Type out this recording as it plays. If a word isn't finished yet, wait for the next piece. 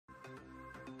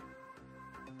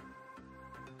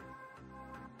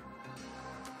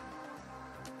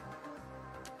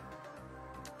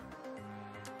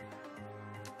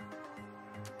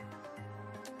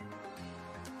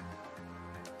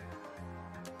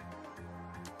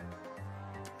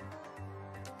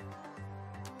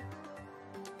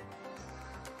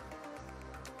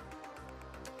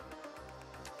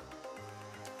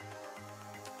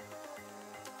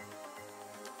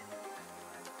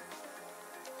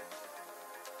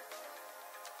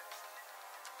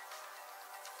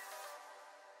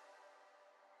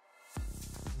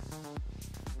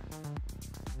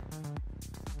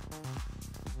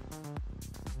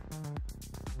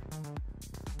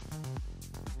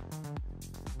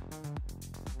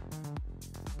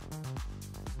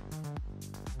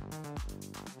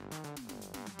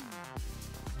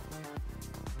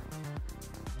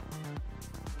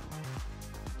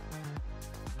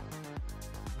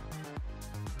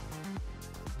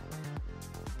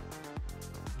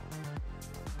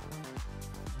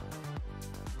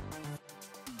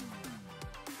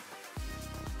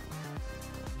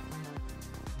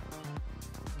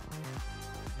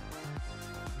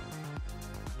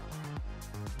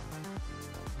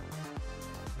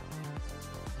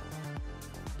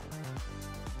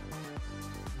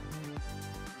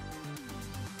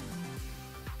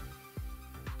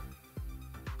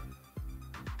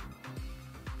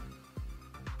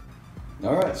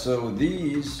Alright, so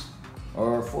these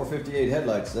are 458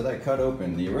 headlights that I cut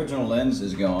open. The original lens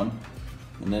is gone,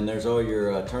 and then there's all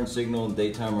your turn signal and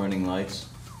daytime running lights.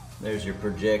 There's your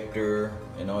projector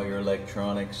and all your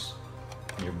electronics,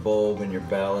 your bulb and your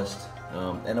ballast.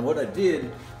 And what I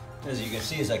did, as you can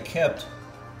see, is I kept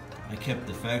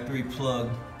the factory plug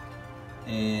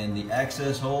and the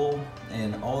access hole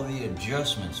and all the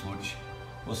adjustments, which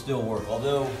will still work.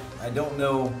 Although I don't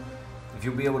know if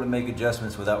you'll be able to make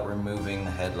adjustments without removing the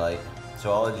headlight.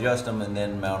 So I'll adjust them and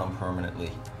then mount them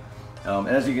permanently. And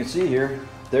as you can see here,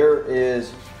 there is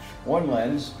one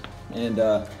lens, and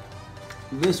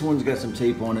this one's got some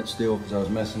tape on it still because I was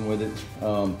messing with it.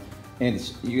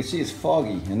 And you can see it's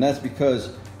foggy, and that's because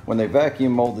when they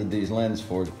vacuum molded these lenses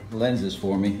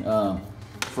for me,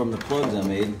 from the plugs I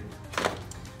made,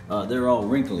 they're all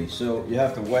wrinkly. So you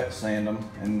have to wet sand them,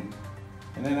 and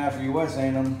then after you wet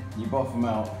sand them, you buff them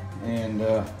out. And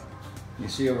you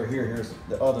see over here, here's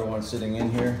the other one sitting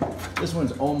in here. This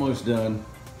one's almost done,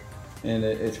 and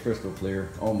it's crystal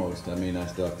clear, almost. I mean, I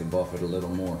still have to buff it a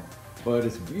little more. But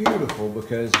it's beautiful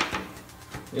because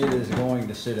it is going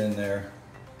to sit in there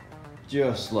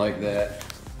just like that.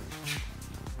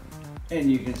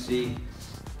 And you can see,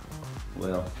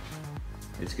 well,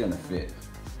 it's gonna fit.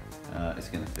 It's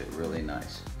gonna fit really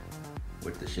nice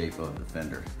with the shape of the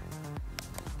fender.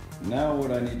 Now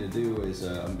what I need to do is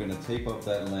I'm going to tape up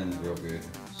that lens real good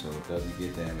so it doesn't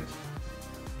get damaged.